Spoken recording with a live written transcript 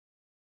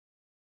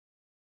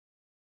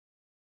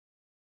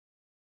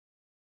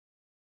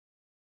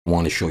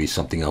want to show you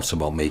something else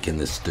about making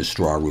this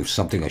straw roof,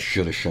 something I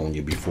should have shown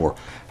you before.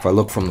 If I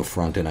look from the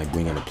front and I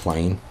bring in a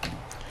plane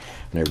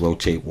and I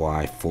rotate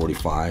Y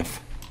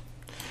 45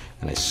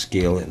 and I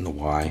scale it in the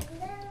Y,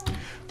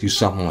 do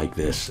something like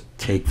this.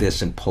 Take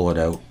this and pull it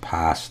out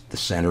past the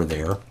center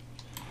there.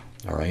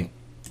 All right.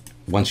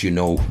 Once you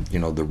know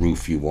the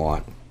roof you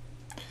want,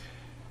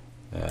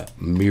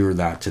 mirror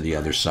that to the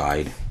other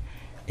side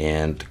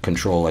and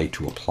Control A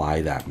to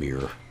apply that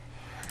mirror.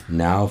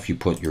 Now if you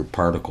put your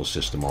particle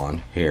system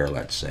on here,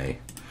 let's say,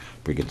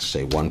 bring it to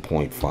say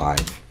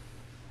 1.5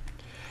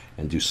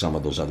 and do some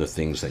of those other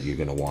things that you're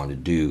going to want to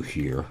do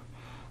here,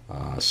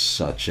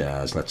 such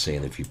as, let's say,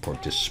 if you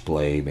put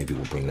display, maybe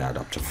we'll bring that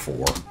up to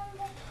 4.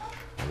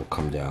 And we'll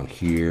come down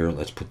here,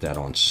 let's put that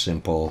on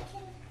simple,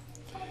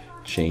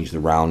 change the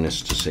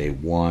roundness to say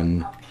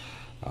 1.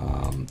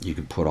 You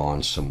could put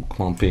on some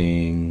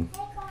clumping,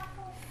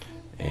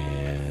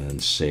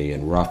 and say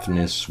in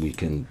roughness we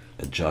can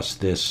adjust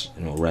this,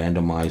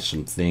 randomize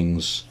some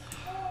things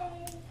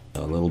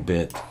a little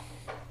bit.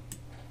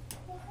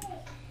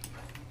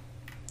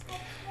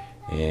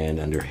 And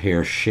under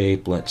hair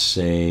shape, let's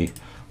say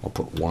I'll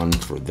put 1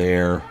 for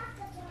there.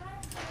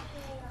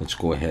 Let's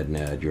go ahead and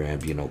add your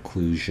ambient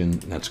occlusion.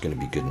 That's going to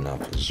be good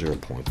enough.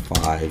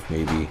 0.5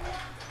 maybe,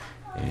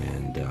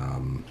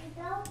 and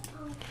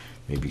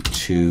maybe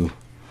 2.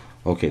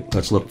 Okay,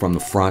 let's look from the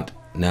front.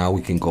 Now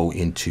we can go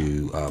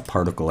into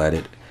particle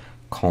edit,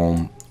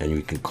 comb, and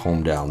you can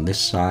comb down this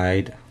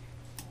side,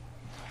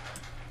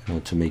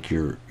 to make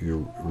your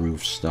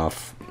roof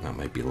stuff. That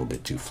might be a little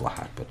bit too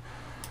flat, but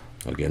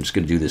okay, I'm just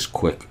going to do this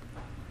quick,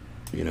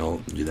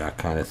 do that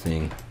kind of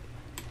thing.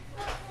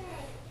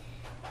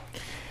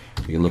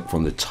 You can look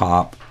from the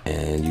top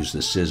and use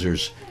the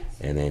scissors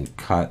and then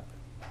cut,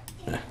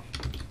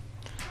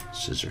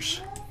 scissors,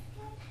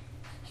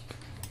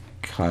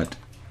 cut.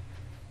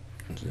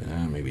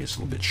 Maybe it's a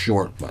little bit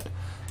short, but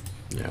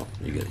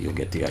you'll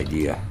get the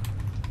idea.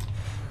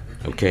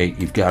 Okay,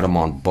 you've got them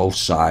on both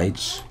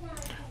sides.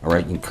 All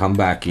right, you can come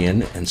back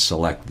in and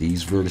select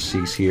these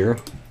vertices here.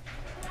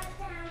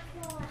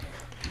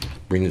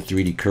 Bring the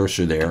 3D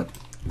cursor there,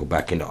 go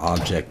back into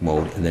object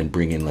mode, and then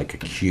bring in like a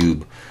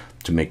cube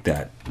to make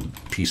that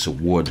piece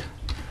of wood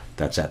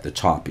that's at the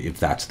top, if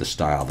that's the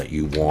style that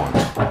you want.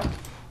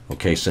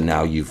 Okay, so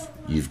now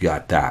you've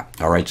got that.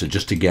 All right, so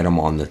just to get them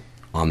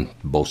on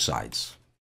both sides.